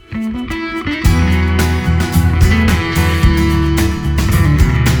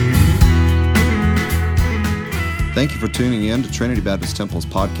Thank you for tuning in to Trinity Baptist Temple's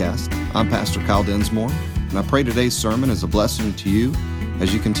podcast. I'm Pastor Kyle Densmore, and I pray today's sermon is a blessing to you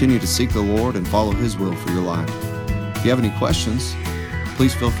as you continue to seek the Lord and follow His will for your life. If you have any questions,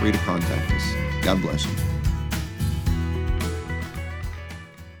 please feel free to contact us. God bless you.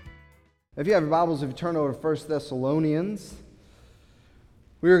 If you have your Bibles, if you turn over to 1 Thessalonians,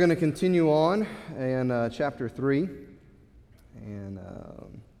 we are going to continue on in chapter 3. And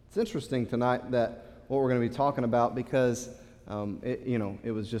it's interesting tonight that what we're going to be talking about because,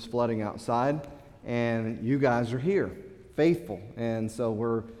 it was just flooding outside, and you guys are here, faithful. And so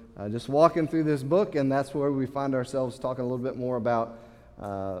we're just walking through this book, and that's where we find ourselves talking a little bit more about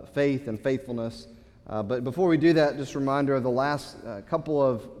faith and faithfulness. But before we do that, just a reminder of the last couple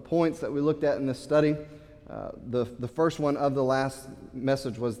of points that we looked at in this study. The first one of the last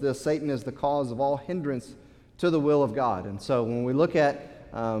message was this: Satan is the cause of all hindrance to the will of God. And so when we look at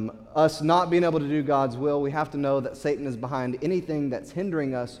us not being able to do God's will, we have to know that Satan is behind anything that's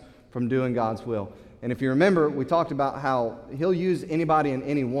hindering us from doing God's will. And if you remember, we talked about how he'll use anybody and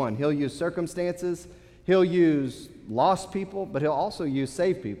anyone. He'll use circumstances, he'll use lost people, but he'll also use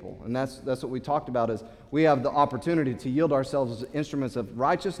saved people. And that's what we talked about, is we have the opportunity to yield ourselves as instruments of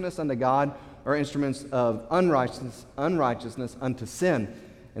righteousness unto God, or instruments of unrighteousness unto sin.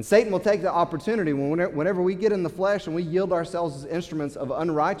 And Satan will take the opportunity whenever we get in the flesh and we yield ourselves as instruments of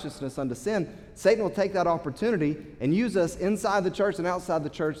unrighteousness unto sin. Satan will take that opportunity and use us inside the church and outside the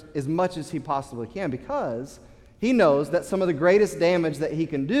church as much as he possibly can, because he knows that some of the greatest damage that he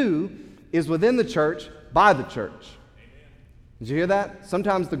can do is within the church by the church. Did you hear that?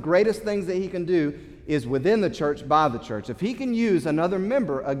 Sometimes the greatest things that he can do is within the church by the church. If he can use another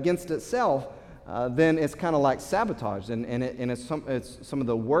member against itself, then it's kind of like sabotage, and it's some of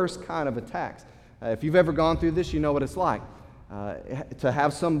the worst kind of attacks. If you've ever gone through this, you know what it's like. To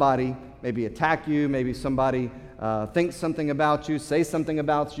have somebody maybe attack you, maybe somebody think something about you, say something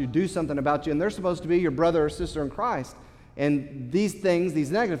about you, do something about you, and they're supposed to be your brother or sister in Christ, and these things,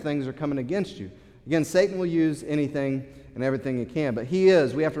 these negative things are coming against you. Again, Satan will use anything and everything he can, but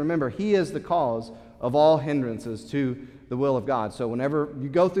we have to remember, he is the cause of all hindrances to the will of God. So whenever you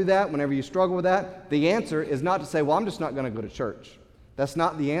go through that, whenever you struggle with that, the answer is not to say, well, I'm just not going to go to church. That's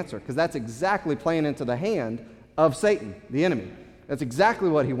not the answer, because that's exactly playing into the hand of Satan, the enemy. That's exactly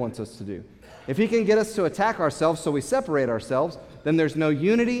what he wants us to do. If he can get us to attack ourselves so we separate ourselves, then there's no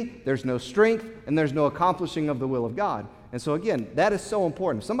unity, there's no strength, and there's no accomplishing of the will of God. And so again, that is so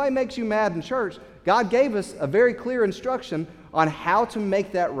important. If somebody makes you mad in church, God gave us a very clear instruction on how to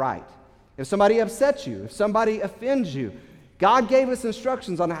make that right. If somebody upsets you, if somebody offends you, God gave us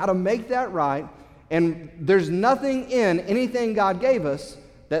instructions on how to make that right, and there's nothing in anything God gave us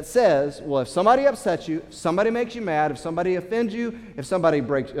that says, well, if somebody upsets you, if somebody makes you mad, if somebody offends you, if somebody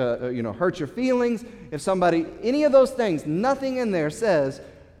hurts your feelings, if somebody, any of those things, nothing in there says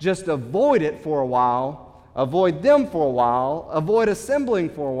just avoid it for a while, avoid them for a while, avoid assembling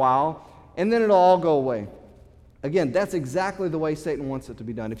for a while, and then it'll all go away. Again, that's exactly the way Satan wants it to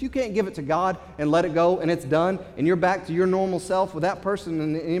be done. If you can't give it to God and let it go and it's done and you're back to your normal self with that person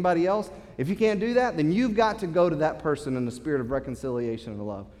and anybody else, if you can't do that, then you've got to go to that person in the spirit of reconciliation and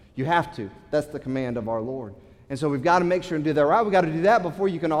love. You have to. That's the command of our Lord. And so we've got to make sure and do that right. We've got to do that before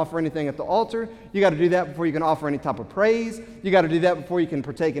you can offer anything at the altar. You got to do that before you can offer any type of praise. You got to do that before you can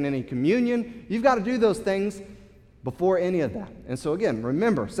partake in any communion. You've got to do those things before any of that. And so again,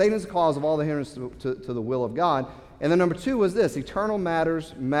 remember, Satan is the cause of all the hindrance to the will of God. And then number 2 was this: eternal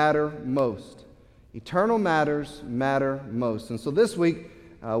matters matter most. Eternal matters matter most. And so this week,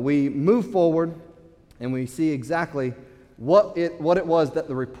 we move forward and we see exactly what it was that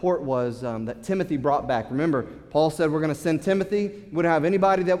the report was that Timothy brought back. Remember, Paul said we're going to send Timothy. We don't have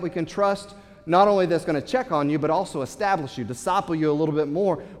anybody that we can trust, not only that's going to check on you, but also establish you, disciple you a little bit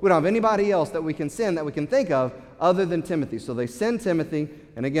more. We don't have anybody else that we can send, that we can think of, other than Timothy. So they send Timothy,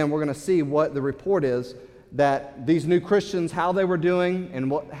 and again, we're going to see what the report is, that these new Christians, how they were doing,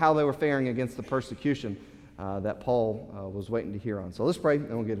 and how they were faring against the persecution that Paul was waiting to hear on. So let's pray, and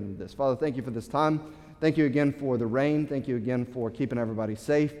we'll get into this. Father, thank you for this time. Thank you again for the rain. Thank you again for keeping everybody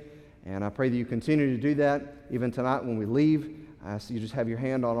safe. And I pray that you continue to do that even tonight when we leave. I ask you just have your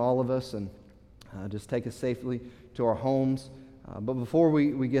hand on all of us and just take us safely to our homes. But before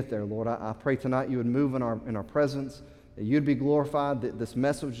we get there, Lord, I pray tonight you would move in our presence, that you'd be glorified, that this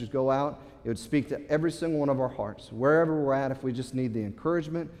message would go out. It would speak to every single one of our hearts, wherever we're at. If we just need the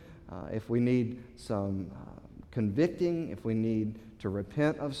encouragement, if we need some convicting, if we need to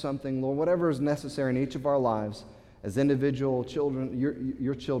repent of something, Lord, whatever is necessary in each of our lives as individual children,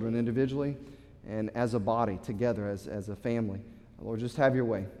 your children individually, and as a body together, as a family. Lord, just have your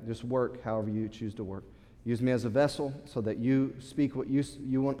way. Just work however you choose to work. Use me as a vessel so that you speak what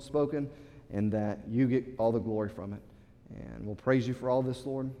you want spoken and that you get all the glory from it. And we'll praise you for all this,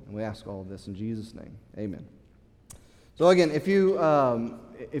 Lord, and we ask all of this in Jesus' name. Amen. So again, if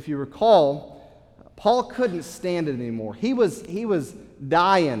you recall, Paul couldn't stand it anymore. He was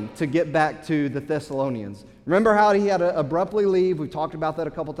dying to get back to the Thessalonians. Remember how he had to abruptly leave? We've talked about that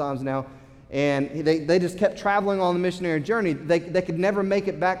a couple times now. And they just kept traveling on the missionary journey. They could never make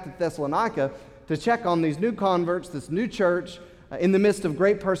it back to Thessalonica to check on these new converts, this new church, in the midst of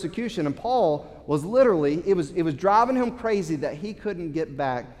great persecution. And Paul was literally, it was driving him crazy that he couldn't get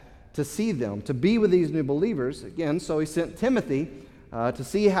back to see them, to be with these new believers. Again, so he sent Timothy to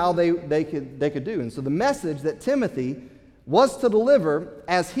see how they could do. And so the message that Timothy was to deliver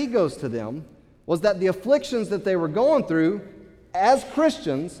as he goes to them was that the afflictions that they were going through as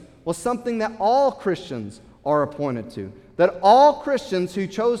Christians was something that all Christians are appointed to. That all Christians who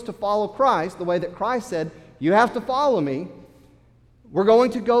chose to follow Christ, the way that Christ said, you have to follow me, we're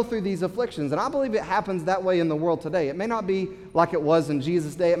going to go through these afflictions. And I believe it happens that way in the world today. It may not be like it was in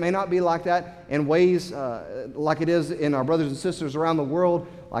Jesus' day. It may not be like that in ways like it is in our brothers and sisters around the world,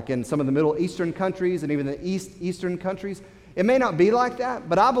 like in some of the Middle Eastern countries and even the Eastern countries. It may not be like that,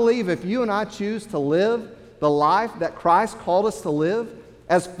 but I believe if you and I choose to live the life that Christ called us to live,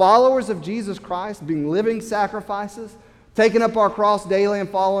 as followers of Jesus Christ, being living sacrifices, taking up our cross daily and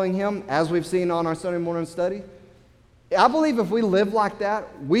following Him, as we've seen on our Sunday morning study, I believe if we live like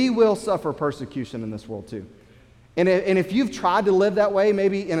that, we will suffer persecution in this world too. And if you've tried to live that way,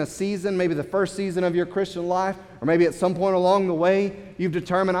 maybe in a season, maybe the first season of your Christian life, or maybe at some point along the way, you've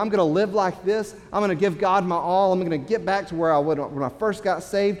determined, I'm going to live like this. I'm going to give God my all. I'm going to get back to where I was when I first got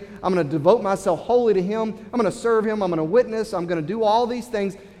saved. I'm going to devote myself wholly to Him. I'm going to serve Him. I'm going to witness. I'm going to do all these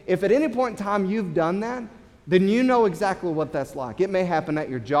things. If at any point in time you've done that, then you know exactly what that's like. It may happen at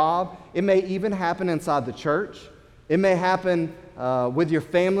your job. It may even happen inside the church. It may happen with your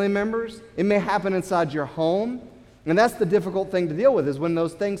family members. It may happen inside your home. And that's the difficult thing to deal with, is when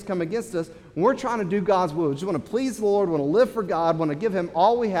those things come against us. When we're trying to do God's will, we just want to please the Lord, want to live for God, want to give Him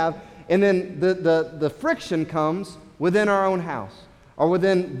all we have, and then the friction comes within our own house, or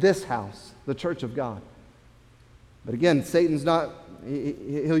within this house, the church of God. But again, Satan's not,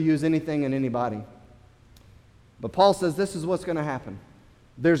 he'll use anything and anybody. But Paul says this is what's going to happen.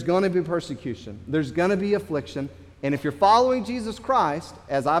 There's going to be persecution. There's going to be affliction. And if you're following Jesus Christ,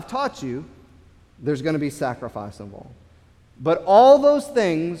 as I've taught you, there's going to be sacrifice involved. But all those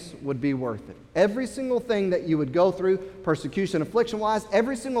things would be worth it. Every single thing that you would go through, persecution, affliction-wise,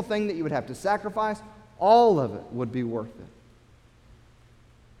 every single thing that you would have to sacrifice, all of it would be worth it.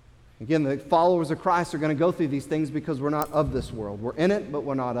 Again, the followers of Christ are going to go through these things because we're not of this world. We're in it, but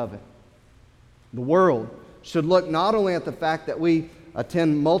we're not of it. The world should look not only at the fact that we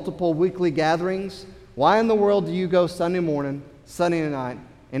attend multiple weekly gatherings. Why in the world do you go Sunday morning, Sunday night,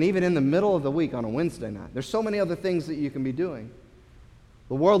 and even in the middle of the week on a Wednesday night? There's so many other things that you can be doing.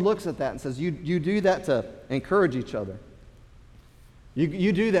 The world looks at that and says, you do that to encourage each other.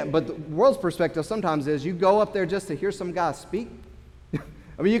 You do that, but the world's perspective sometimes is you go up there just to hear some guy speak.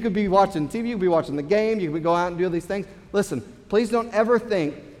 I mean, you could be watching TV, you could be watching the game, you could go out and do these things. Listen, please don't ever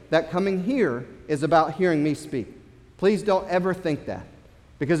think that coming here is about hearing me speak. Please don't ever think that.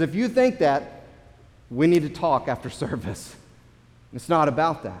 Because if you think that, we need to talk after service. It's not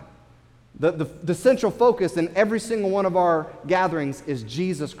about that. The central focus in every single one of our gatherings is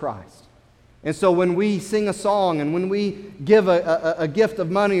Jesus Christ. And so when we sing a song and when we give a gift of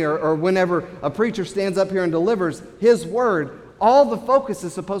money or whenever a preacher stands up here and delivers His word, all the focus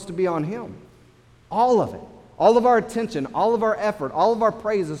is supposed to be on Him. All of it. All of our attention, all of our effort, all of our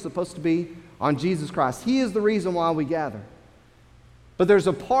praise is supposed to be on Jesus Christ. He is the reason why we gather. But there's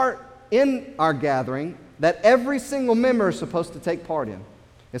a part in our gathering that every single member is supposed to take part in.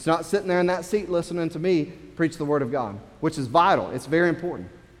 It's not sitting there in that seat listening to me preach the Word of God, which is vital. It's very important.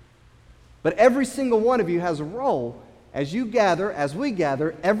 But every single one of you has a role as you gather, as we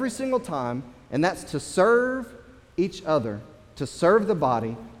gather every single time, and that's to serve each other, to serve the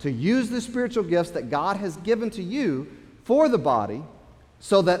body, to use the spiritual gifts that God has given to you for the body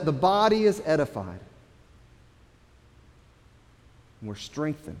so that the body is edified. And we're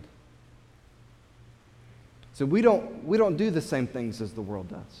strengthened. So we don't do the same things as the world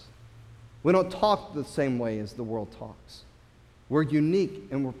does. We don't talk the same way as the world talks. We're unique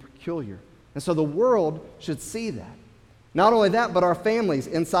and we're peculiar. And so the world should see that. Not only that, but our families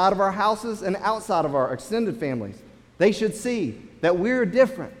inside of our houses and outside of our extended families, they should see that we're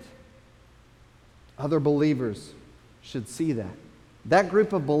different. Other believers should see that. That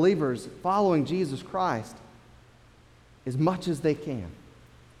group of believers following Jesus Christ as much as they can.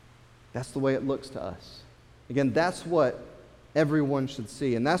 That's the way it looks to us. Again, that's what everyone should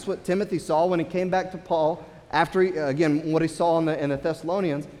see. And that's what Timothy saw when he came back to Paul after, what he saw in the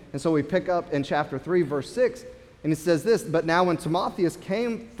Thessalonians. And so we pick up in chapter 3, verse 6, and it says this, "But now when Timotheus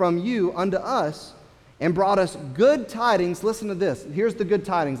came from you unto us and brought us good tidings," listen to this, here's the good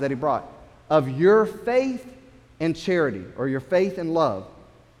tidings that he brought, "of your faith and charity," or your faith and love,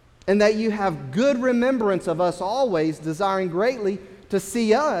 "and that you have good remembrance of us always, desiring greatly to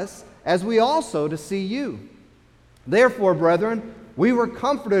see us, as we also to see you. Therefore, brethren, we were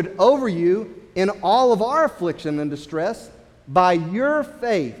comforted over you in all of our affliction and distress by your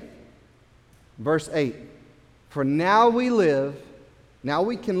faith." Verse 8, "For now we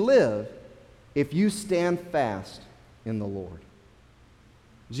can live, if you stand fast in the Lord."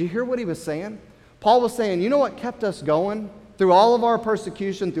 Did you hear what he was saying? Paul was saying, you know what kept us going through all of our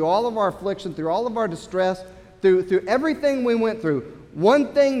persecution, through all of our affliction, through all of our distress, through everything we went through? One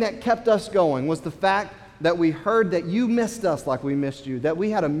thing that kept us going was the fact that we heard that you missed us like we missed you, that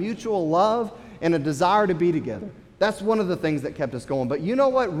we had a mutual love and a desire to be together. That's one of the things that kept us going. But you know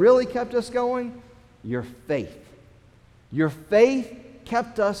what really kept us going? Your faith. Your faith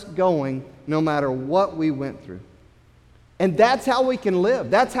kept us going no matter what we went through. And that's how we can live.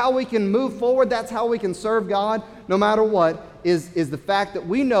 That's how we can move forward. That's how we can serve God no matter what, is the fact that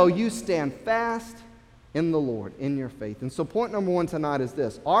we know you stand fast in the Lord, in your faith. And so point number one tonight is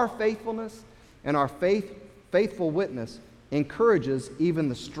this: our faithfulness and our faithful witness encourages even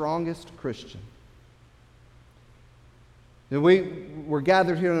the strongest Christian. We're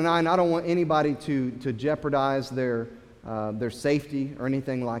gathered here tonight, and I don't want anybody to jeopardize their safety or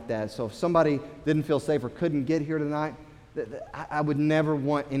anything like that. So if somebody didn't feel safe or couldn't get here tonight, I would never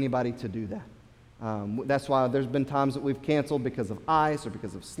want anybody to do that. That's why there's been times that we've canceled because of ice or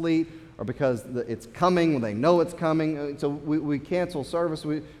because of sleet or because it's coming when they know it's coming. So we cancel service.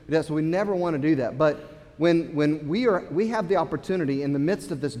 So we never want to do that. But when we have the opportunity in the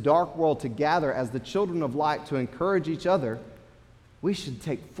midst of this dark world to gather as the children of light to encourage each other, we should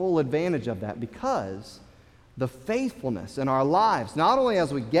take full advantage of that, because the faithfulness in our lives, not only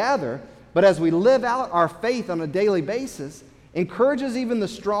as we gather, but as we live out our faith on a daily basis, encourages even the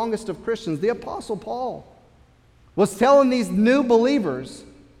strongest of Christians. The Apostle Paul was telling these new believers,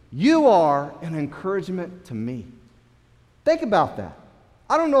 you are an encouragement to me. Think about that.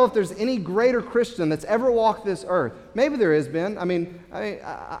 I don't know if there's any greater Christian that's ever walked this earth. Maybe there has been.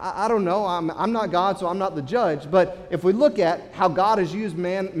 I don't know. I'm not God, so I'm not the judge. But if we look at how God has used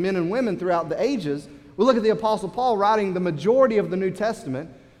men and women throughout the ages, we look at the Apostle Paul writing the majority of the New Testament,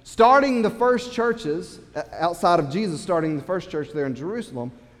 starting the first churches outside of Jesus, starting the first church there in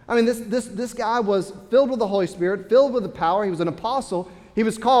Jerusalem. This guy was filled with the Holy Spirit, filled with the power. He was an apostle. He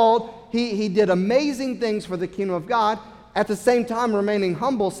was called. He did amazing things for the kingdom of God, at the same time remaining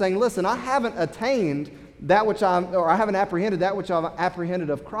humble, saying, listen, I haven't attained that which I haven't apprehended that which I've apprehended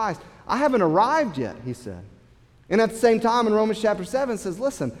of Christ. I haven't arrived yet, he said. And at the same time in Romans chapter 7 says,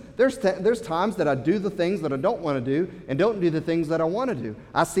 listen, there's times that I do the things that I don't want to do and don't do the things that I want to do.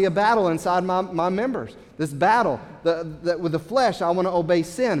 I see a battle inside my members. This battle, that with the flesh, I want to obey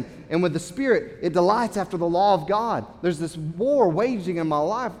sin. And with the Spirit, it delights after the law of God. There's this war waging in my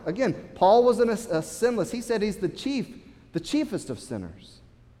life. Again, Paul wasn't a sinless. He said he's the chiefest of sinners.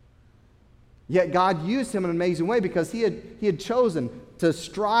 Yet God used him in an amazing way, because he had chosen to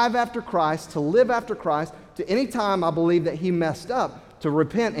strive after Christ, to live after Christ, to any time I believe that he messed up, to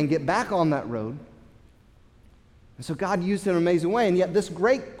repent and get back on that road. And so God used him in an amazing way. And yet this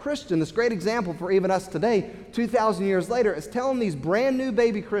great Christian, this great example for even us today, 2,000 years later, is telling these brand new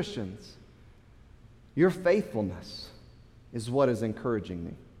baby Christians, your faithfulness is what is encouraging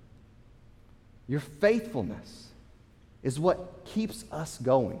me. Your faithfulness is what keeps us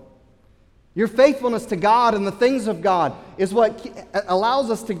going. Your faithfulness to God and the things of God is what allows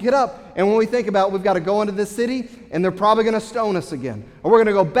us to get up. And when we think about we've got to go into this city and they're probably going to stone us again, or we're going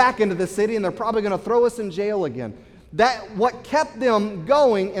to go back into this city and they're probably going to throw us in jail again. That what kept them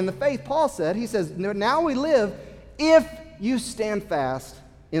going in the faith, Paul said, he says, now we live if you stand fast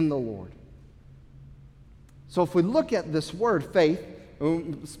in the Lord. So if we look at this word faith,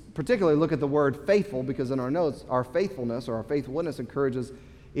 particularly look at the word faithful, because in our notes, our faithfulness or our faithfulness encourages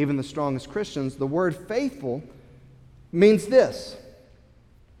even the strongest Christians. The word faithful means this: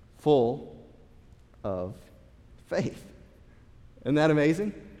 full of faith. Isn't that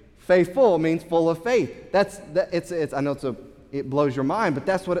amazing? Faithful means full of faith. I know it blows your mind, but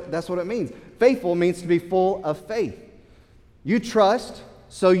that's what it means. Faithful means to be full of faith. You trust,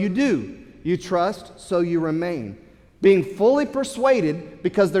 so you do. You trust, so you remain. Being fully persuaded,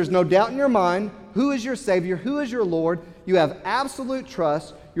 because there's no doubt in your mind who is your Savior, who is your Lord. You have absolute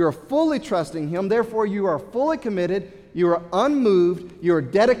trust. You are fully trusting Him. Therefore, you are fully committed. You are unmoved. You are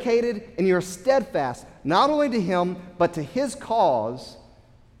dedicated, and you are steadfast, not only to Him, but to His cause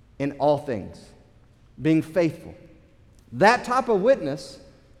in all things, being faithful. That type of witness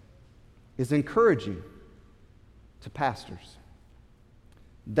is encouraging to pastors.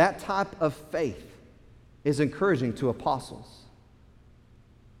 That type of faith is encouraging to apostles.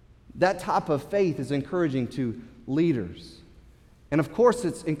 That type of faith is encouraging to leaders. And of course,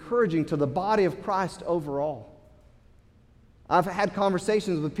 it's encouraging to the body of Christ overall. I've had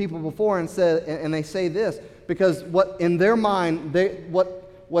conversations with people before and they say this, because what in their mind,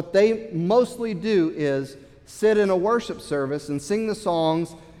 what they mostly do is sit in a worship service and sing the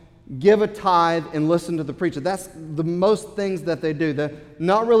songs, give a tithe, and listen to the preacher. That's the most things that they do. They're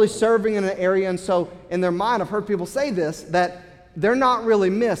not really serving in an area, and so in their mind, I've heard people say this, that they're not really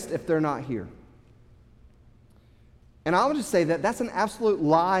missed if they're not here. And I would just say that that's an absolute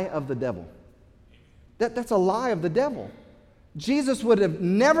lie of the devil. That's a lie of the devil. Jesus would have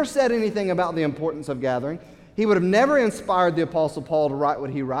never said anything about the importance of gathering. He would have never inspired the Apostle Paul to write what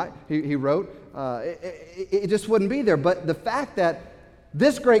he wrote. It just wouldn't be there. But the fact that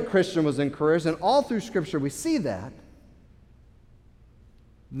this great Christian was encouraged, and all through Scripture we see that,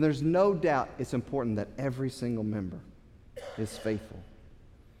 there's no doubt it's important that every single member is faithful.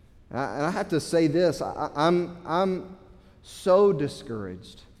 And I have to say this, I'm so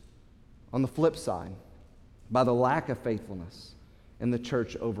discouraged on the flip side by the lack of faithfulness in the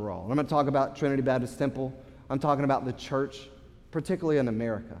church overall. And I'm going to talk about Trinity Baptist Temple. I'm talking about the church, particularly in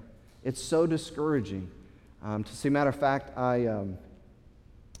America. It's so discouraging to see. Matter of fact,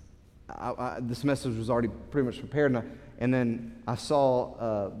 this message was already pretty much prepared, and then I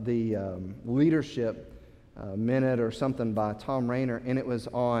saw the leadership minute or something by Tom Rainer, and it was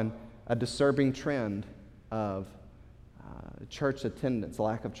on a disturbing trend of church attendance,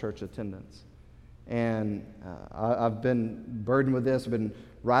 lack of church attendance. And I've been burdened with this. I've been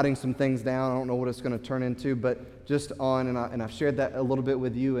writing some things down. I don't know what it's going to turn into, but just on, and I've shared that a little bit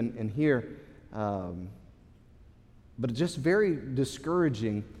with you and here. But just very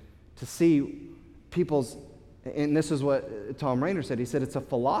discouraging to see people's, and this is what Tom Rainer said. He said it's a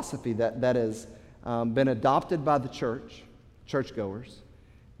philosophy that has been adopted by the churchgoers,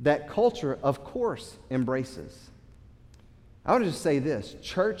 that culture, of course, embraces. I want to just say this,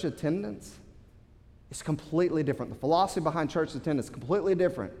 church attendance is completely different. The philosophy behind church attendance is completely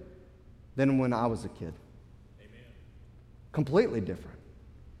different than when I was a kid. Amen. Completely different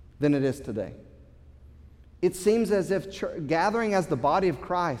than it is today. It seems as if gathering as the body of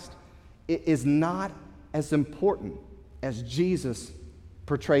Christ is not as important as Jesus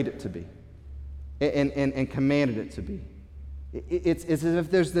portrayed it to be and commanded it to be. It's as if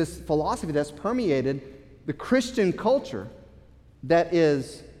there's this philosophy that's permeated the Christian culture that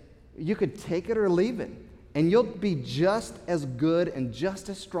is, you could take it or leave it, and you'll be just as good and just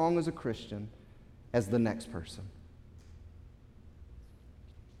as strong as a Christian as the next person.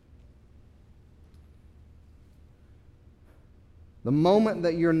 The moment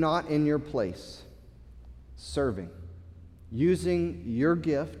that you're not in your place, serving, using your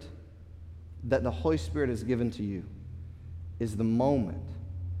gift that the Holy Spirit has given to you, is the moment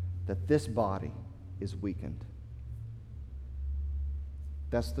that this body is weakened.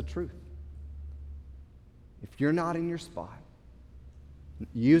 That's the truth. If you're not in your spot,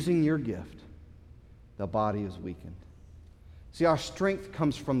 using your gift, the body is weakened. See, our strength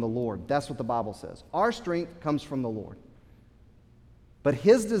comes from the Lord. That's what the Bible says. Our strength comes from the Lord. But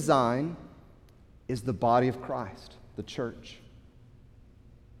His design is the body of Christ, the church.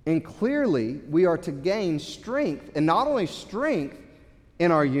 And clearly, we are to gain strength, and not only strength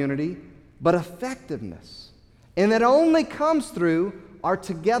in our unity, but effectiveness. And that only comes through our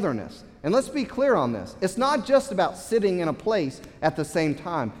togetherness. And let's be clear on this. It's not just about sitting in a place at the same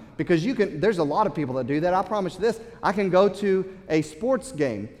time, because there's a lot of people that do that. I promise you this, I can go to a sports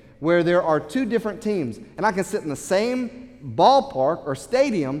game where there are two different teams, and I can sit in the same ballpark or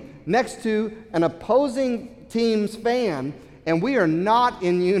stadium next to an opposing team's fan, and we are not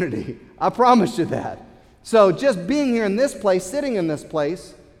in unity. I promise you that. So just being here in this place, sitting in this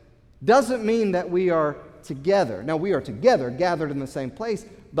place, doesn't mean that we are together. Now, we are together, gathered in the same place,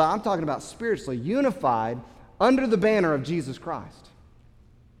 but I'm talking about spiritually unified under the banner of Jesus Christ.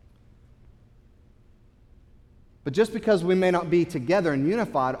 But just because we may not be together and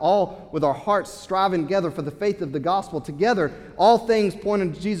unified, all with our hearts striving together for the faith of the gospel together, all things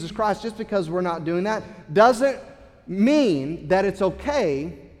pointing to Jesus Christ, just because we're not doing that, doesn't mean that it's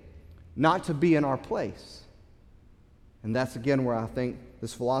okay not to be in our place. And that's again where I think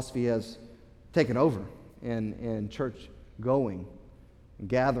this philosophy has taken over in church going.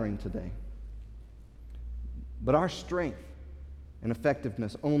 gathering today. But our strength and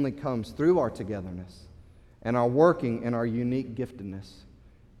effectiveness only comes through our togetherness and our working and our unique giftedness.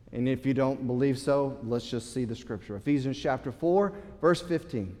 And if you don't believe so, let's just see the scripture. Ephesians chapter 4, verse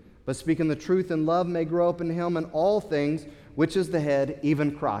 15. But speaking the truth in love may grow up in him in all things, which is the head,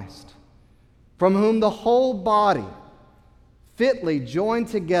 even Christ, from whom the whole body, fitly joined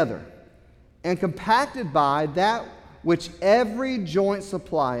together and compacted by that which every joint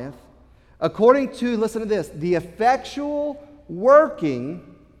supplieth, according to, listen to this, the effectual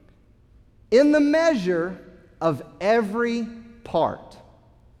working in the measure of every part.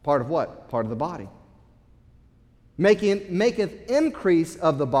 Part of what? Part of the body. Maketh increase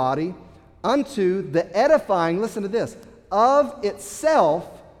of the body unto the edifying, listen to this, of itself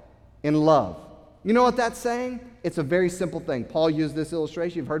in love. You know what that's saying? It's a very simple thing. Paul used this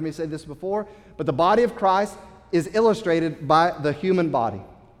illustration. You've heard me say this before. But the body of Christ is illustrated by the human body.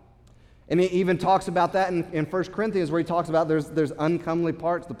 And he even talks about that in 1 Corinthians, where he talks about there's uncomely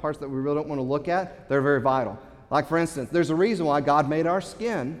parts, the parts that we really don't want to look at. They're very vital. Like, for instance, there's a reason why God made our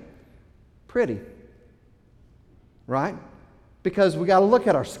skin pretty. Right? Because we got to look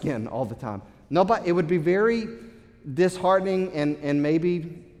at our skin all the time. It would be very disheartening and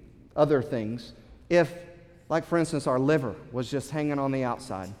maybe other things if, like, for instance, our liver was just hanging on the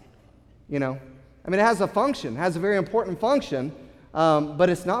outside. You know? I mean, it has a function, has a very important function, but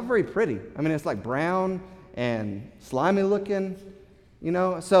it's not very pretty. I mean, it's like brown and slimy looking, you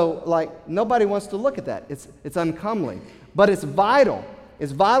know? So, like, nobody wants to look at that. It's uncomely. But it's vital.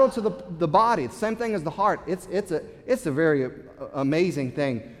 It's vital to the body. It's the same thing as the heart. It's a very amazing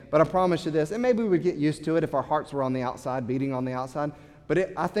thing. But I promise you this, and maybe we would get used to it if our hearts were on the outside, beating on the outside.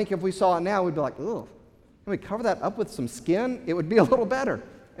 But I think if we saw it now, we'd be like, ugh, can we cover that up with some skin? It would be a little better.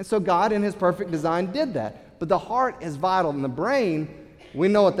 And so God, in his perfect design, did that. But the heart is vital. And the brain, we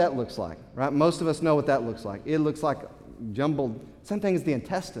know what that looks like, right? Most of us know what that looks like. It looks like jumbled, same thing as the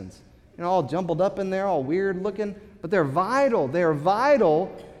intestines. You know, all jumbled up in there, all weird looking. But they're vital. They're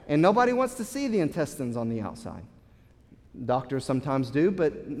vital, and nobody wants to see the intestines on the outside. Doctors sometimes do,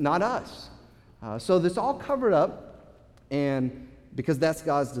 but not us. So this all covered up, and because that's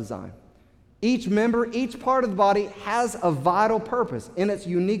God's design. Each member, each part of the body has a vital purpose in its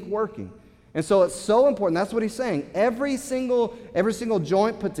unique working. And so it's so important. That's what he's saying. Every single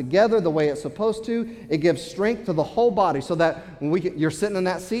joint put together the way it's supposed to, it gives strength to the whole body so that when you're sitting in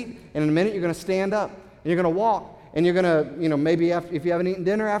that seat, and in a minute you're going to stand up, and you're going to walk, and you're going to, maybe if you haven't eaten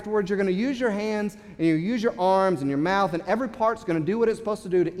dinner afterwards, you're going to use your hands, and you use your arms and your mouth, and every part's going to do what it's supposed to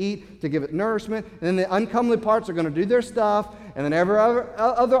do to eat, to give it nourishment, and then the uncomely parts are going to do their stuff, and then every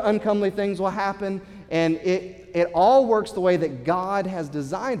other uncomely things will happen, and it all works the way that God has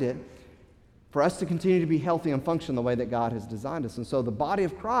designed it for us to continue to be healthy and function the way that God has designed us. And so the body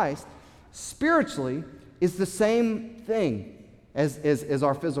of Christ, spiritually, is the same thing as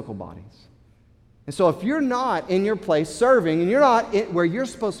our physical bodies. And so if you're not in your place serving, and you're not where you're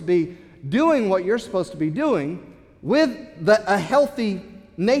supposed to be doing what you're supposed to be doing with a healthy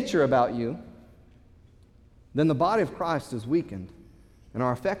nature about you, then the body of Christ is weakened, and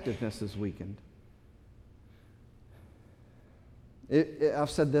our effectiveness is weakened. I've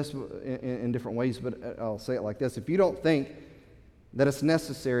said this in different ways, but I'll say it like this. If you don't think that it's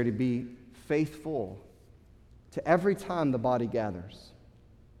necessary to be faithful to every time the body gathers,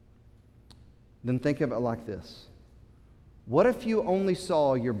 then think of it like this. What if you only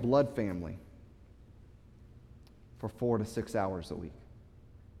saw your blood family for 4 to 6 hours a week?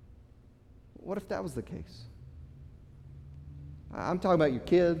 What if that was the case? I'm talking about your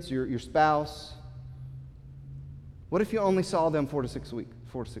kids, your spouse. What if you only saw them 4 to 6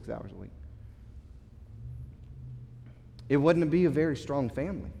 hours a week? It wouldn't be a very strong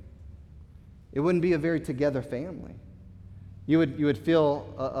family. It wouldn't be a very together family. You would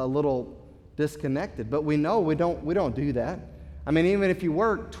feel a little disconnected. But we know we don't do that. I mean, even if you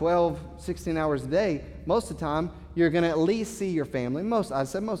work 12, 16 hours a day, most of the time you're going to at least see your family. I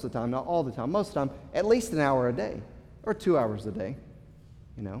said most of the time, not all the time. Most of the time, at least an hour a day or 2 hours a day.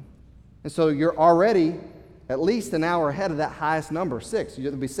 And so you're already at least an hour ahead of that highest number, 6.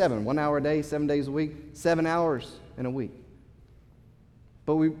 It'll be 7, 1 hour a day, 7 days a week, 7 hours in a week.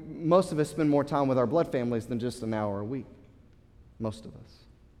 But most of us spend more time with our blood families than just an hour a week. Most of us.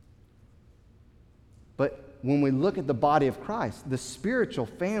 But when we look at the body of Christ, the spiritual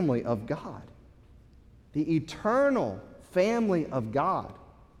family of God, the eternal family of God,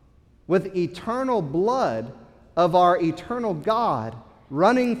 with eternal blood of our eternal God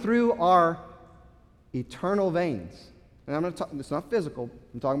running through our eternal veins. And I'm going to talk, it's not physical,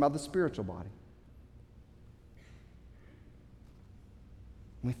 I'm talking about the spiritual body.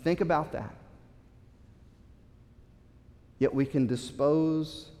 We think about that. Yet we can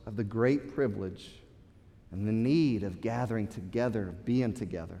dispose of the great privilege and the need of gathering together, of being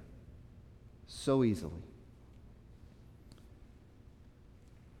together, so easily.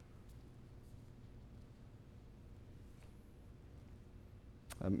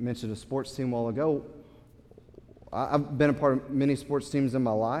 I mentioned a sports team a while ago. I've been a part of many sports teams in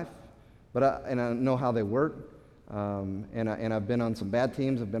my life, I know how they work. And I've been on some bad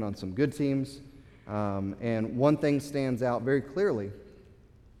teams. I've been on some good teams. And one thing stands out very clearly.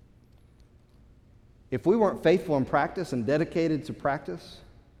 If we weren't faithful in practice and dedicated to practice,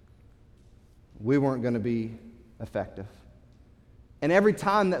 we weren't going to be effective. And every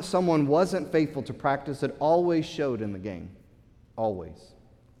time that someone wasn't faithful to practice, it always showed in the game. Always.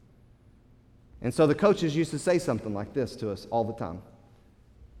 And so the coaches used to say something like this to us all the time.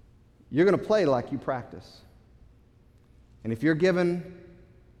 You're going to play like you practice. And if you're given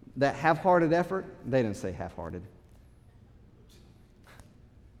that half-hearted effort, they didn't say half-hearted,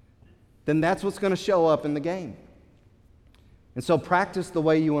 then that's what's going to show up in the game. And so practice the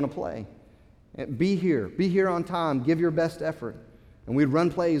way you want to play. Be here on time, give your best effort. And we'd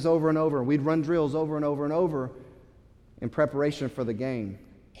run plays over and over, we'd run drills over and over and over in preparation for the game.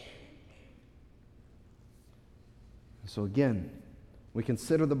 So again, we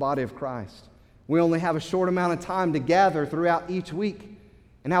consider the body of Christ. We only have a short amount of time to gather throughout each week.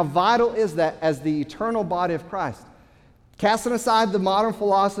 And how vital is that as the eternal body of Christ? Casting aside the modern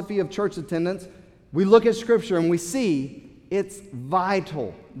philosophy of church attendance, we look at Scripture and we see it's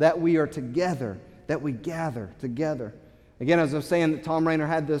vital that we are together, that we gather together. Again, as I was saying, Tom Rainer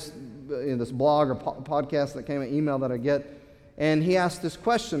had this blog or podcast that came, an email that I get, and he asked this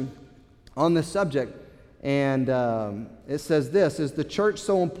question on this subject. And it says this: is the church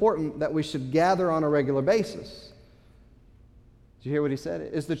so important that we should gather on a regular basis? Did you hear what he said?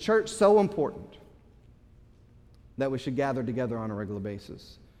 Is the church so important that we should gather together on a regular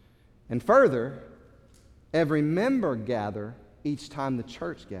basis? And further, every member gather each time the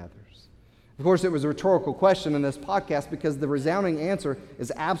church gathers. Of course, it was a rhetorical question in this podcast because the resounding answer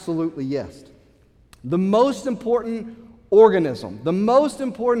is absolutely yes. The most important organism, the most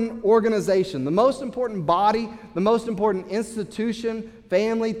important organization, the most important body, the most important institution,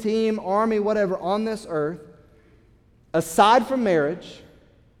 family, team, army, whatever, on this earth, aside from marriage,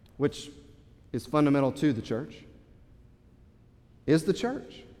 which is fundamental to the church, is the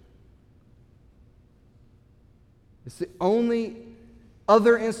church. It's the only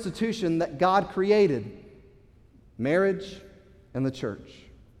other institution that God created, marriage and the church.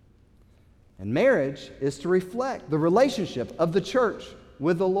 And marriage is to reflect the relationship of the church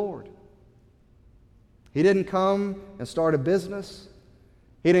with the Lord. He didn't come and start a business.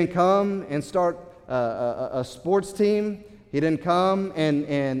 He didn't come and start a sports team. He didn't come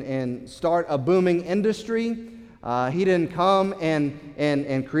and start a booming industry. He didn't come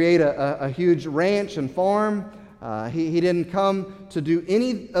and create a huge ranch and farm. He didn't come to do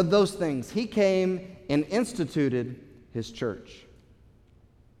any of those things. He came and instituted His church.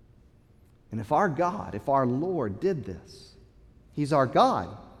 And if our God, if our Lord did this, He's our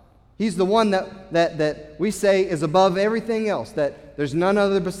God. He's the one that we say is above everything else, that there's none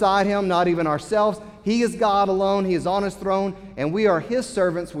other beside Him, not even ourselves. He is God alone. He is on His throne, and we are His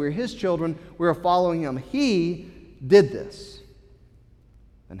servants. We are His children. We are following Him. He did this.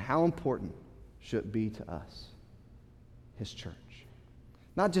 And how important should it be to us, His church?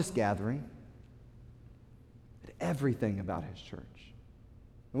 Not just gathering, but everything about His church.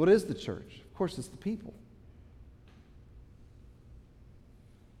 And what is the church? Of course, it's the people.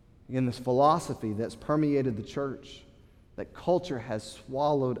 Again, this philosophy that's permeated the church, that culture has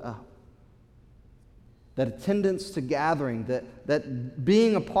swallowed up, that attendance to gathering, that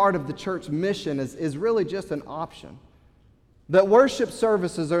being a part of the church mission is really just an option, that worship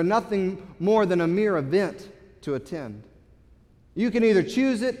services are nothing more than a mere event to attend. You can either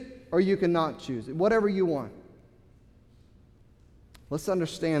choose it or you can not choose it, whatever you want. Let's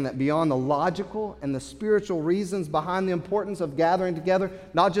understand that beyond the logical and the spiritual reasons behind the importance of gathering together,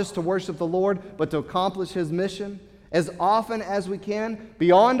 not just to worship the Lord, but to accomplish His mission, as often as we can,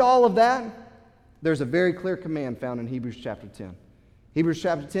 beyond all of that, there's a very clear command found in Hebrews chapter 10. Hebrews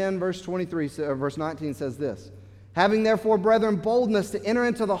chapter 10, verse 19 says this: having therefore, brethren, boldness to enter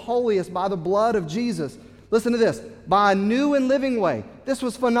into the holiest by the blood of Jesus. Listen to this: by a new and living way. This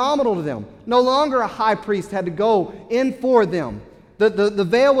was phenomenal to them. No longer a high priest had to go in for them. The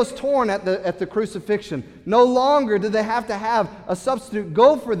veil was torn at the crucifixion. No longer did they have to have a substitute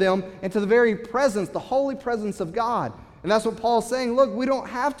go for them into the very presence, the holy presence of God. And that's what Paul's saying. Look, we don't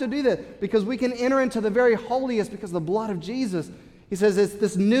have to do that because we can enter into the very holiest because of the blood of Jesus. He says it's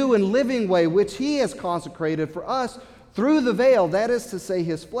this new and living way which he has consecrated for us through the veil, that is to say,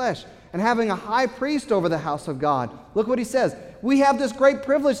 his flesh, and having a high priest over the house of God. Look what he says. We have this great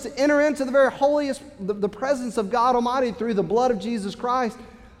privilege to enter into the very holiest, the presence of God Almighty through the blood of Jesus Christ.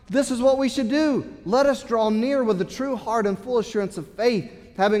 This is what we should do. Let us draw near with a true heart and full assurance of faith,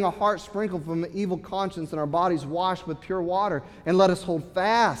 having a heart sprinkled from an evil conscience and our bodies washed with pure water. And let us hold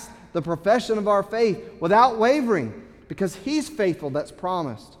fast the profession of our faith without wavering, because he's faithful that's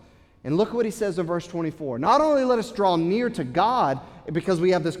promised. And look what he says in verse 24. Not only let us draw near to God, because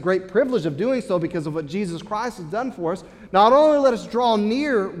we have this great privilege of doing so because of what Jesus Christ has done for us, not only let us draw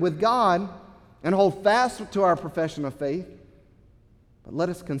near with God and hold fast to our profession of faith, but let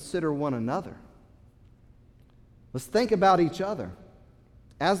us consider one another. Let's think about each other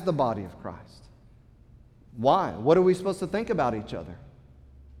as the body of Christ. Why? What are we supposed to think about each other?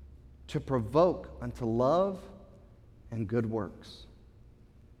 To provoke unto love and good works.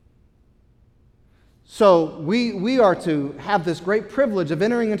 So we are to have this great privilege of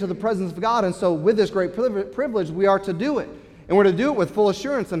entering into the presence of God, and so with this great privilege, we are to do it. And we're to do it with full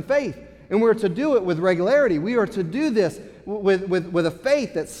assurance and faith. And we're to do it with regularity. We are to do this with a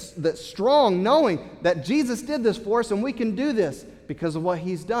faith that's strong, knowing that Jesus did this for us, and we can do this because of what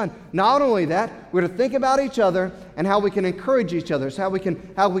he's done. Not only that, we're to think about each other and how we can encourage each other, so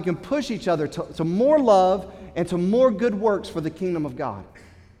how we can push each other to more love and to more good works for the kingdom of God.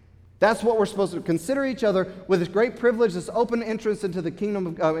 That's what we're supposed to consider each other with this great privilege, this open entrance into the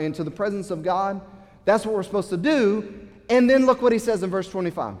kingdom, into the presence of God. That's what we're supposed to do. And then look what he says in verse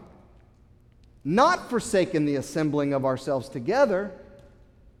 25. Not forsaking the assembling of ourselves together,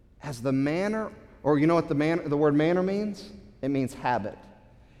 as the manner, or you know what the word manner means? It means habit.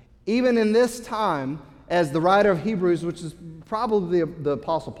 Even in this time, as the writer of Hebrews, which is probably the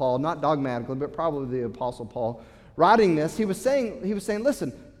Apostle Paul, not dogmatically, but probably the Apostle Paul, writing this, he was saying,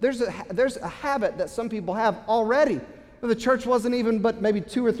 listen, there's a habit that some people have already. The church wasn't even but maybe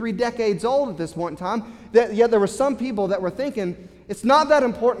 2 or 3 decades old at this point in time, yet there were some people that were thinking, it's not that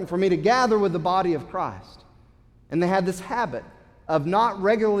important for me to gather with the body of Christ. And they had this habit of not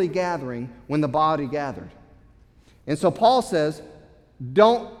regularly gathering when the body gathered. And so Paul says,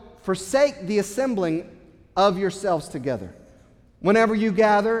 don't forsake the assembling of yourselves together. Whenever you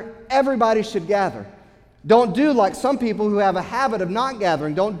gather, everybody should gather. Don't do like some people who have a habit of not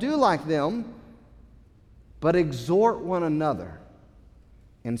gathering. Don't do like them, but exhort one another,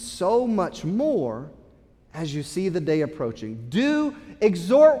 and so much more as you see the day approaching. Do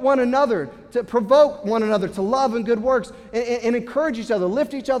exhort one another, to provoke one another to love and good works, and encourage each other,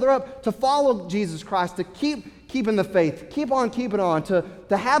 lift each other up, to follow Jesus Christ, to keeping the faith, keep on keeping on, to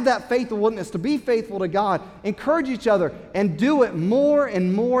have that faithful witness, to be faithful to God. Encourage each other and do it more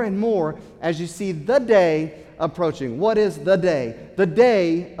and more and more as you see the day approaching. What is the day? The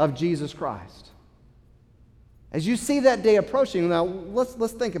day of Jesus Christ. As you see that day approaching, now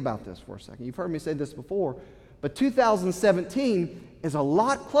let's think about this for a second. You've heard me say this before, but 2017 is a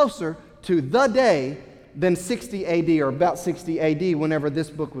lot closer to the day than 60 AD or about 60 AD whenever this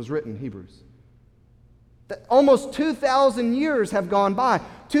book was written, Hebrews. Almost 2,000 years have gone by,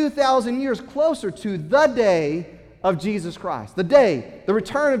 2,000 years closer to the day of Jesus Christ. The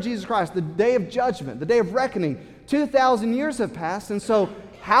return of Jesus Christ, the day of judgment, the day of reckoning. 2,000 years have passed, and so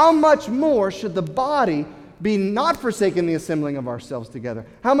how much more should the body be not forsaking the assembling of ourselves together?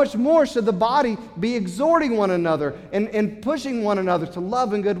 How much more should the body be exhorting one another and pushing one another to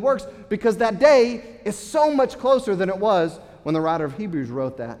love and good works? Because that day is so much closer than it was when the writer of Hebrews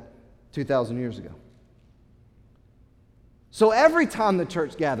wrote that 2,000 years ago. So every time the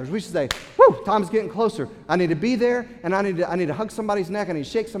church gathers, we should say, whew, time's getting closer. I need to be there, and I need to hug somebody's neck. I need to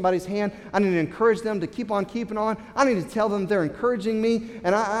shake somebody's hand. I need to encourage them to keep on keeping on. I need to tell them they're encouraging me,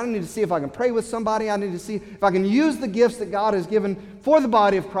 and I need to see if I can pray with somebody. I need to see if I can use the gifts that God has given for the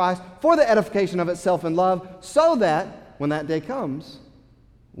body of Christ, for the edification of itself in love, so that when that day comes,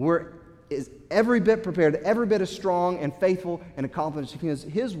 we're every bit prepared, every bit as strong and faithful and accomplishing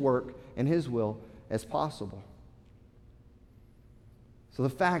His work and His will as possible. So the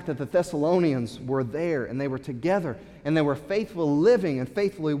fact that the Thessalonians were there and they were together and they were faithfully living and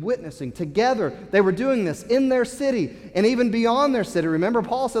faithfully witnessing together, they were doing this in their city and even beyond their city. Remember,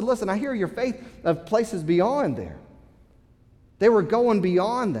 Paul said, listen, I hear your faith of places beyond there. They were going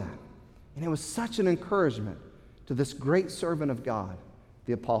beyond that. And it was such an encouragement to this great servant of God,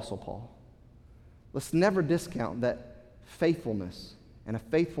 the Apostle Paul. Let's never discount that faithfulness and a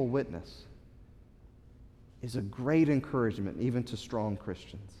faithful witness is a great encouragement even to strong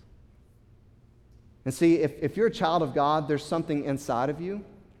Christians. And see, if you're a child of God, there's something inside of you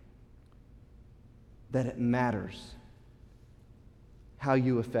that it matters how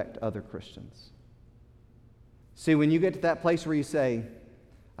you affect other Christians. See, when you get to that place where you say,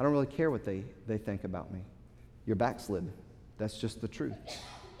 I don't really care what they think about me, you're backslid. That's just the truth.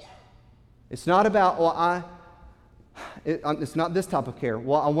 It's not about, it's not this type of care.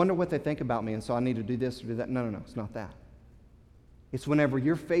 Well, I wonder what they think about me, and so I need to do this or do that. No, it's not that. It's whenever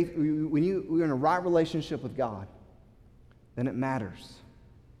you're in a right relationship with God, then it matters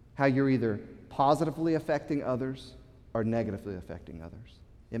how you're either positively affecting others or negatively affecting others.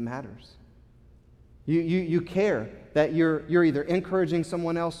 It matters. You care that you're either encouraging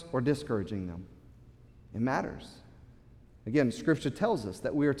someone else or discouraging them. It matters. Again, Scripture tells us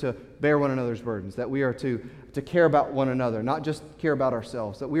that we are to bear one another's burdens, that we are to care about one another, not just care about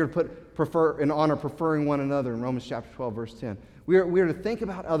ourselves, that we are to preferring one another in Romans chapter 12, verse 10. We are to think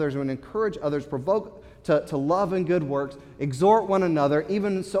about others and encourage others, provoke to love and good works, exhort one another,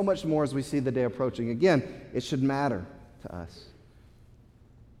 even so much more as we see the day approaching. Again, it should matter to us,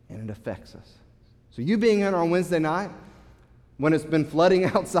 and it affects us. So you being here on Wednesday night, when it's been flooding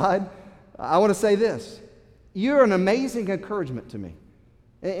outside, I want to say this. You're an amazing encouragement to me.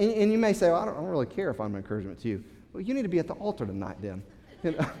 And you may say, well, I don't really care if I'm an encouragement to you. Well, you need to be at the altar tonight then.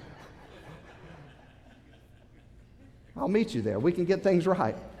 You know? I'll meet you there. We can get things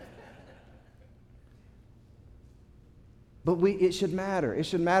right. But it should matter. It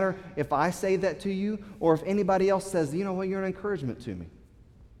should matter if I say that to you or if anybody else says, you know what, you're an encouragement to me.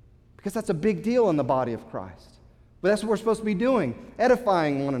 Because that's a big deal in the body of Christ. But that's what we're supposed to be doing,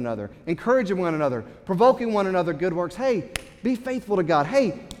 edifying one another, encouraging one another, provoking one another good works. Hey, be faithful to God.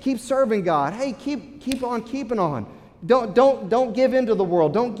 Hey, keep serving God. Hey, keep on keeping on. Don't give in to the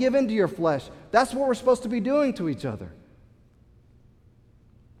world. Don't give in to your flesh. That's what we're supposed to be doing to each other.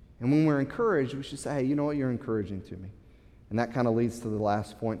 And when we're encouraged, we should say, hey, you know what, you're encouraging to me. And that kind of leads to the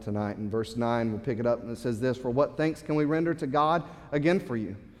last point tonight. In verse 9, we'll pick it up, and it says this, for what thanks can we render to God again for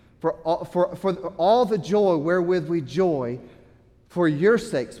you? For all the joy wherewith we joy for your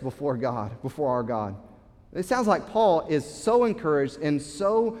sakes before God, before our God. It sounds like Paul is so encouraged and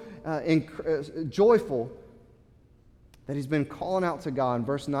so joyful that he's been calling out to God in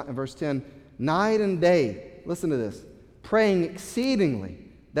verse 10, night and day, listen to this, praying exceedingly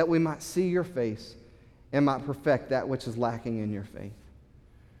that we might see your face and might perfect that which is lacking in your faith.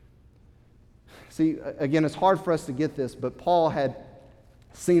 See, again, it's hard for us to get this, but Paul had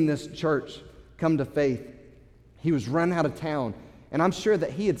seen this church come to faith. He was run out of town, and I'm sure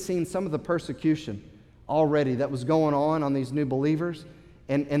that he had seen some of the persecution already that was going on these new believers,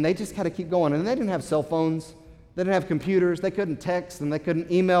 and they just had to keep going. And they didn't have cell phones. They didn't have computers. They couldn't text, and they couldn't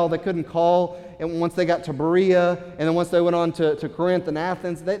email. They couldn't call. And once they got to Berea, and then once they went on to Corinth and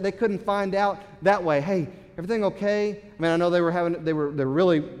Athens, they couldn't find out that way. Hey, everything okay? I mean, I know they were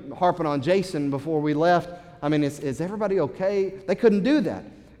really harping on Jason before we left. I mean, is everybody okay? They couldn't do that.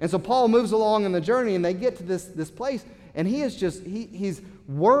 And so Paul moves along in the journey, and they get to this place, and he's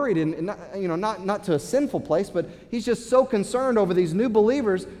worried, and not to a sinful place, but he's just so concerned over these new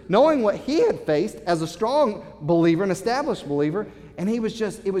believers, knowing what he had faced as a strong believer, an established believer, and it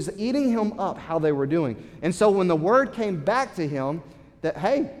was eating him up how they were doing. And so when the word came back to him that,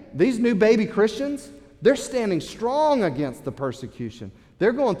 hey, these new baby Christians, they're standing strong against the persecution.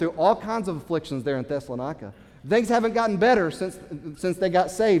 They're going through all kinds of afflictions there in Thessalonica. Things haven't gotten better since they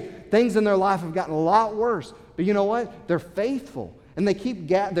got saved. Things in their life have gotten a lot worse. But you know what? They're faithful. And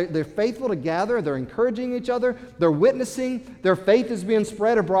they're faithful to gather. They're encouraging each other. They're witnessing. Their faith is being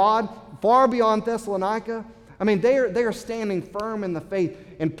spread abroad, far beyond Thessalonica. I mean, they are standing firm in the faith.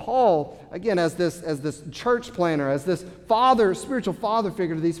 And Paul, again, as this church planner, as this spiritual father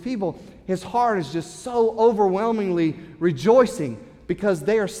figure to these people, his heart is just so overwhelmingly rejoicing because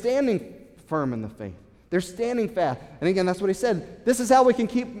they are standing firm in the faith. They're standing fast. And again, that's what he said. This is how we can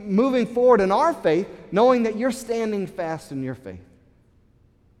keep moving forward in our faith, knowing that you're standing fast in your faith.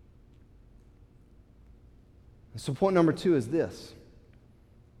 So point number 2 is this.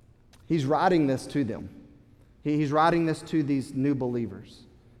 He's writing this to them. He's writing this to these new believers.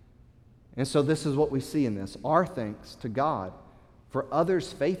 And so this is what we see in this. Our thanks to God for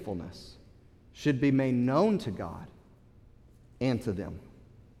others' faithfulness should be made known to God and to them.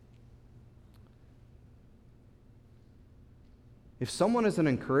 If someone is an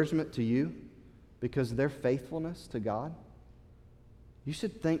encouragement to you because of their faithfulness to God, you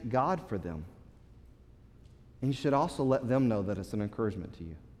should thank God for them. And you should also let them know that it's an encouragement to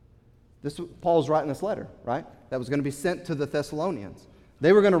you. Paul's writing this letter, right? That was going to be sent to the Thessalonians.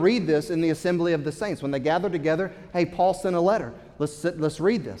 They were going to read this in the assembly of the saints. When they gathered together, hey, Paul sent a letter. Let's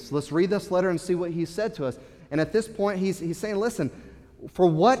read this. Let's read this letter and see what he said to us. And at this point, he's saying, listen, for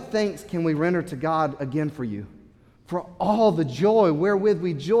what thanks can we render to God again for you? for all the joy wherewith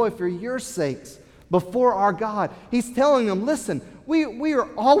we joy for your sakes before our God. He's telling them, listen, we are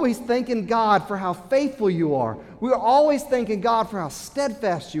always thanking God for how faithful you are. We are always thanking God for how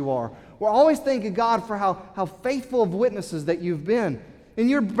steadfast you are. We're always thanking God for how faithful of witnesses that you've been. And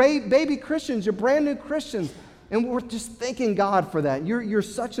you're baby Christians, you're brand new Christians. And we're just thanking God for that. You're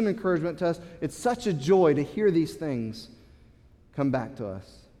such an encouragement to us. It's such a joy to hear these things come back to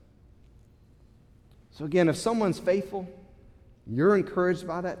us. So again, if someone's faithful, you're encouraged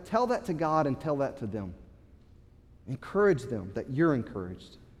by that, tell that to God and tell that to them. Encourage them that you're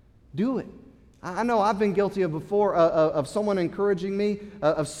encouraged. Do it. I know I've been guilty of before of someone encouraging me,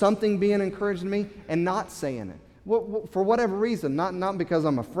 of something being encouraging me, and not saying it. For whatever reason, not because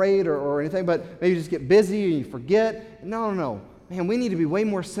I'm afraid or anything, but maybe you just get busy and you forget. No. Man, we need to be way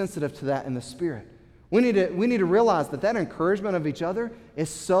more sensitive to that in the Spirit. We need to realize that encouragement of each other is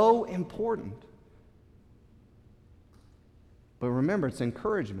so important. But remember, it's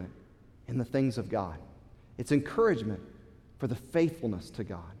encouragement in the things of God. It's encouragement for the faithfulness to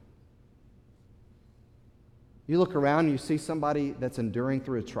God. You look around and you see somebody that's enduring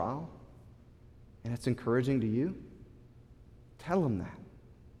through a trial, and it's encouraging to you, tell them that.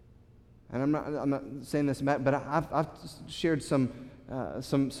 And I'm not saying this, Matt, but I've shared some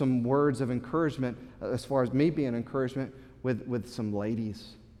words of encouragement as far as me being encouragement with some ladies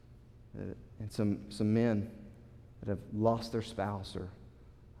and some men that have lost their spouse or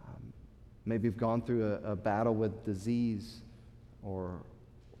maybe have gone through a battle with disease or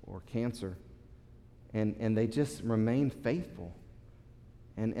cancer, and they just remain faithful.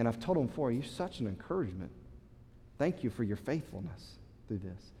 And I've told them before, you're such an encouragement. Thank you for your faithfulness through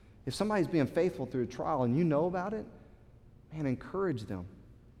this. If somebody's being faithful through a trial and you know about it, man, encourage them.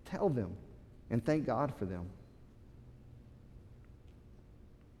 Tell them. And thank God for them.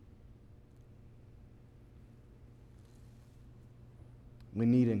 We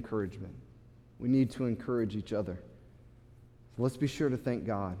need encouragement. We need to encourage each other. So let's be sure to thank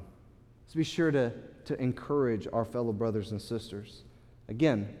God. Let's be sure to encourage our fellow brothers and sisters.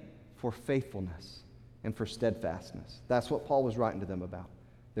 Again, for faithfulness and for steadfastness. That's what Paul was writing to them about.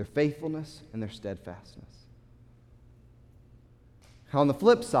 Their faithfulness and their steadfastness. On the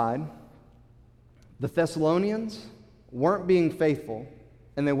flip side, the Thessalonians weren't being faithful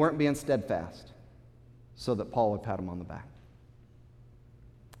and they weren't being steadfast so that Paul would pat them on the back.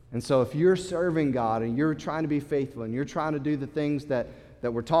 And so if you're serving God and you're trying to be faithful and you're trying to do the things that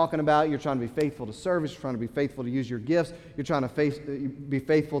we're talking about, you're trying to be faithful to service, you're trying to be faithful to use your gifts, you're trying to be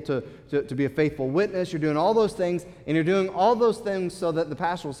faithful to be a faithful witness, you're doing all those things, and you're doing all those things so that the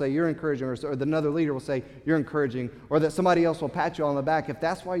pastor will say you're encouraging, or another leader will say you're encouraging, or that somebody else will pat you on the back. If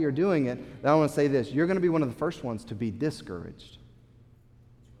that's why you're doing it, then I want to say this, you're going to be one of the first ones to be discouraged.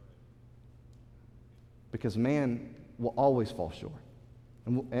 Because man will always fall short.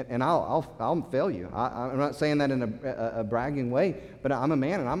 And I'll fail you. I'm not saying that in a bragging way, but I'm a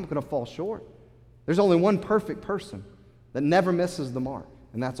man and I'm going to fall short. There's only one perfect person that never misses the mark,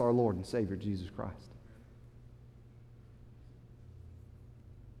 and that's our Lord and Savior, Jesus Christ.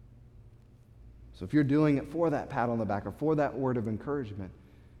 So if you're doing it for that pat on the back or for that word of encouragement,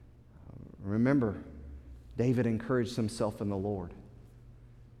 remember, David encouraged himself in the Lord.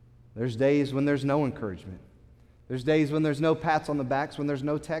 There's days when there's no encouragement. There's days when there's no pats on the backs, when there's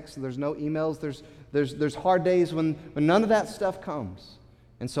no texts, there's no emails. There's hard days when none of that stuff comes.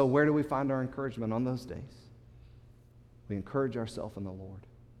 And so where do we find our encouragement on those days? We encourage ourselves in the Lord.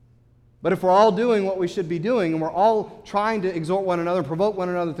 But if we're all doing what we should be doing, and we're all trying to exhort one another, provoke one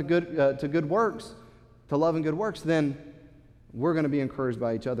another to good works, to love and good works, then we're going to be encouraged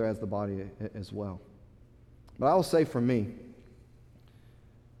by each other as the body as well. But I will say for me,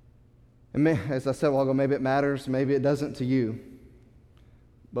 and as I said a while ago, maybe it matters, maybe it doesn't to you.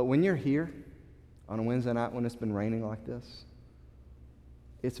 But when you're here on a Wednesday night when it's been raining like this,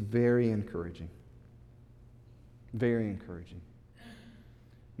 it's very encouraging. Very encouraging.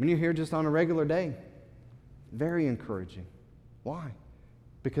 When you're here just on a regular day, very encouraging. Why?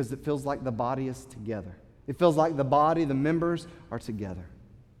 Because it feels like the body is together. It feels like the body, the members are together.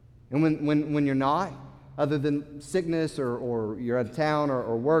 And when you're not, other than sickness or you're out of town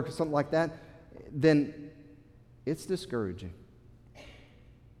or work or something like that, then it's discouraging.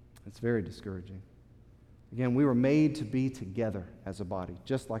 It's very discouraging. Again, we were made to be together as a body,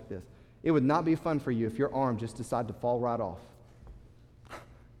 just like this. It would not be fun for you if your arm just decided to fall right off.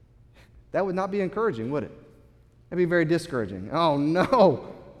 That would not be encouraging, would it? That'd be very discouraging. Oh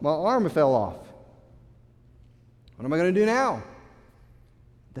no, my arm fell off. What am I going to do now?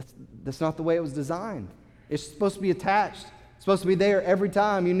 That's not the way it was designed. It's supposed to be attached. It's supposed to be there every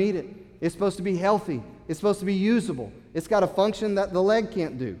time you need it. It's supposed to be healthy. It's supposed to be usable. It's got a function that the leg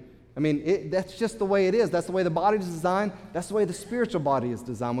can't do. I mean, that's just the way it is. That's the way the body is designed. That's the way the spiritual body is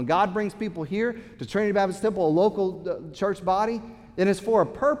designed. When God brings people here to Trinity Baptist Temple, a local church body, then it's for a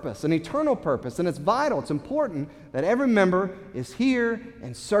purpose, an eternal purpose, and it's vital. It's important that every member is here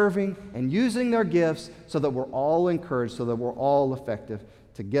and serving and using their gifts so that we're all encouraged, so that we're all effective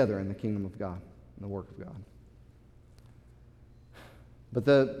together in the kingdom of God, in the work of God. But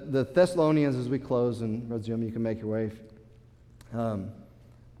the Thessalonians, as we close, and Brother Jim, you can make your way,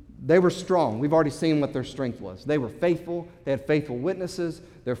 they were strong. We've already seen what their strength was. They were faithful. They had faithful witnesses.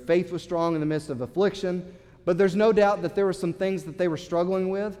 Their faith was strong in the midst of affliction. But there's no doubt that there were some things that they were struggling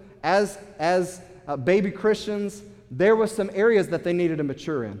with. As baby Christians, there were some areas that they needed to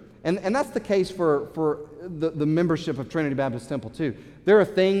mature in. And that's the case for the membership of Trinity Baptist Temple too. There are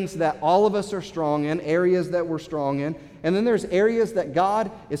things that all of us are strong in, areas that we're strong in, and then there's areas that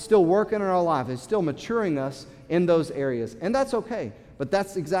God is still working in our life. He's still maturing us in those areas. And that's okay. But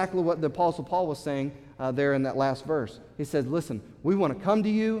that's exactly what the Apostle Paul was saying there in that last verse. He said, listen, we want to come to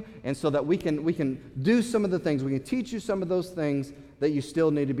you, and so that we can do some of the things, we can teach you some of those things that you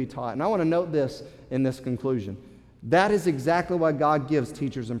still need to be taught. And I want to note this in this conclusion. That is exactly why God gives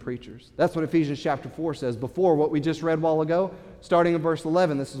teachers and preachers. That's what Ephesians chapter 4 says. Before what we just read a while ago, starting in verse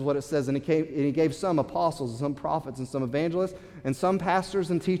 11, this is what it says. And he gave some apostles, and some prophets, and some evangelists, and some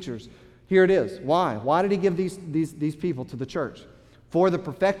pastors and teachers. Here it is. Why? Why did he give these people to the church? For the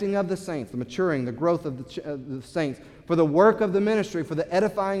perfecting of the saints, the maturing, the growth of the saints, for the work of the ministry, for the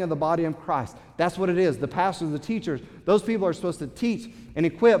edifying of the body of Christ. That's what it is. The pastors, the teachers, those people are supposed to teach and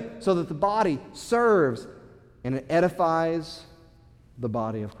equip so that the body serves and it edifies the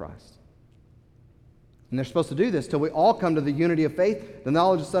body of Christ. And they're supposed to do this till we all come to the unity of faith, the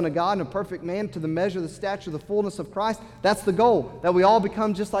knowledge of the Son of God, and a perfect man, to the measure, the stature, the fullness of Christ. That's the goal, that we all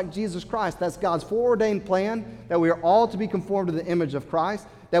become just like Jesus Christ. That's God's foreordained plan, that we are all to be conformed to the image of Christ,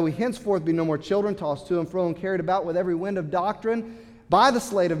 that we henceforth be no more children, tossed to and fro and carried about with every wind of doctrine, by the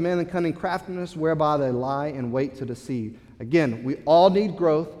sleight of men and cunning craftiness, whereby they lie and wait to deceive. Again, we all need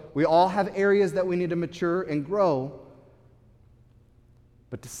growth. We all have areas that we need to mature and grow.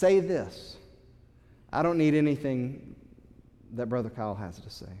 But to say this, I don't need anything that Brother Kyle has to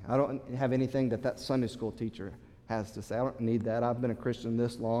say. I don't have anything that Sunday school teacher has to say. I don't need that. I've been a Christian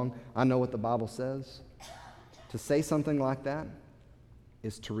this long. I know what the Bible says. To say something like that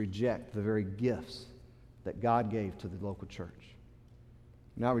is to reject the very gifts that God gave to the local church.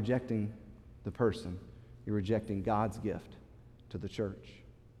 You're not rejecting the person. You're rejecting God's gift to the church.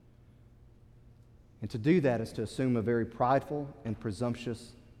 And to do that is to assume a very prideful and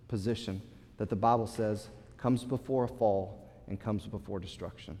presumptuous position that the Bible says comes before a fall and comes before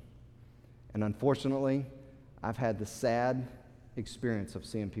destruction. And unfortunately, I've had the sad experience of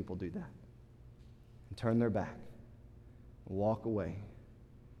seeing people do that and turn their back, walk away,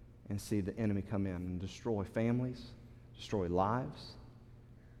 and see the enemy come in and destroy families, destroy lives,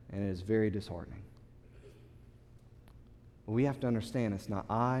 and it is very disheartening. But we have to understand it's not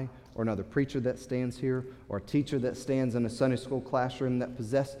I or another preacher that stands here or a teacher that stands in a Sunday school classroom that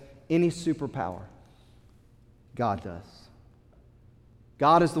possess any superpower. God does.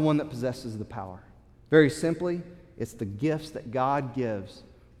 God is the one that possesses the power. Very simply, it's the gifts that God gives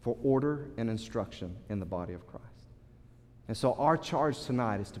for order and instruction in the body of Christ. And so our charge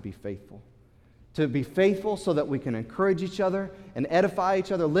tonight is to be faithful. To be faithful so that we can encourage each other and edify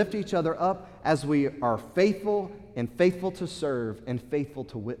each other, lift each other up as we are faithful and faithful to serve and faithful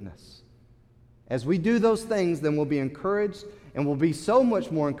to witness. As we do those things, then we'll be encouraged, and we'll be so much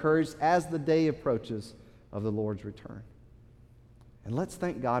more encouraged as the day approaches of the Lord's return. And let's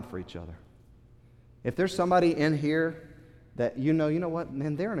thank God for each other. If there's somebody in here that you know what,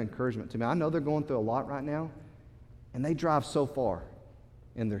 man, they're an encouragement to me. I know they're going through a lot right now, and they drive so far,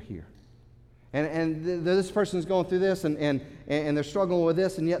 and they're here. And this person's going through this, and they're struggling with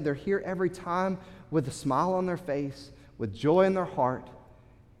this, and yet they're here every time with a smile on their face, with joy in their heart,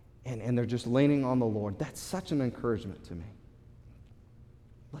 and they're just leaning on the Lord. That's such an encouragement to me.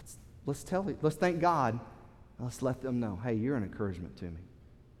 Let's thank God, and let's let them know, hey, you're an encouragement to me.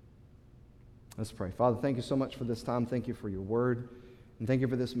 Let's pray. Father, thank you so much for this time. Thank you for your word, and thank you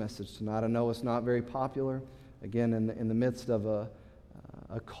for this message tonight. I know it's not very popular, again, in the midst of a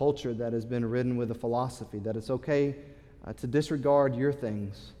culture that has been ridden with a philosophy that it's okay to disregard your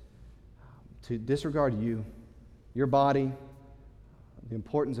things, to disregard you, your body, the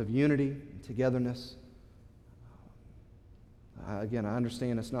importance of unity and togetherness. Again, I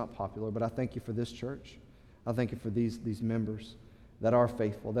understand it's not popular, but I thank you for this church. I thank you for these members that are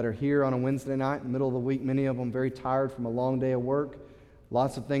faithful, that are here on a Wednesday night in the middle of the week, many of them very tired from a long day of work.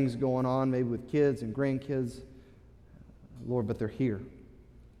 lots of things going on, maybe with kids and grandkids, Lord, but they're here.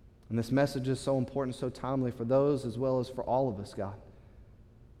 And this message is so important, so timely for those as well as for all of us, God.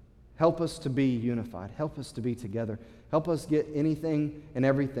 Help us to be unified. Help us to be together. Help us get anything and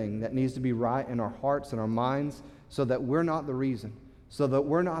everything that needs to be right in our hearts and our minds so that we're not the reason, so that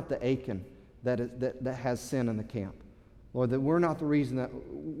we're not the Achan that has sin in the camp. Lord, that we're not the reason that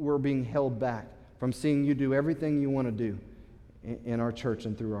we're being held back from seeing you do everything you want to do in our church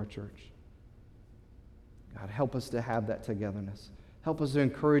and through our church. God, help us to have that togetherness. Help us to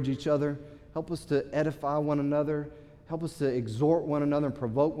encourage each other. Help us to edify one another. Help us to exhort one another and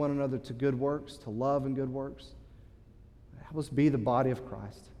provoke one another to good works, to love and good works. Help us be the body of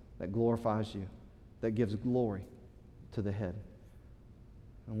Christ that glorifies you, that gives glory to the head.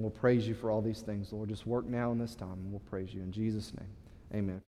 And we'll praise you for all these things, Lord. Just work now in this time, and we'll praise you. In Jesus' name, amen.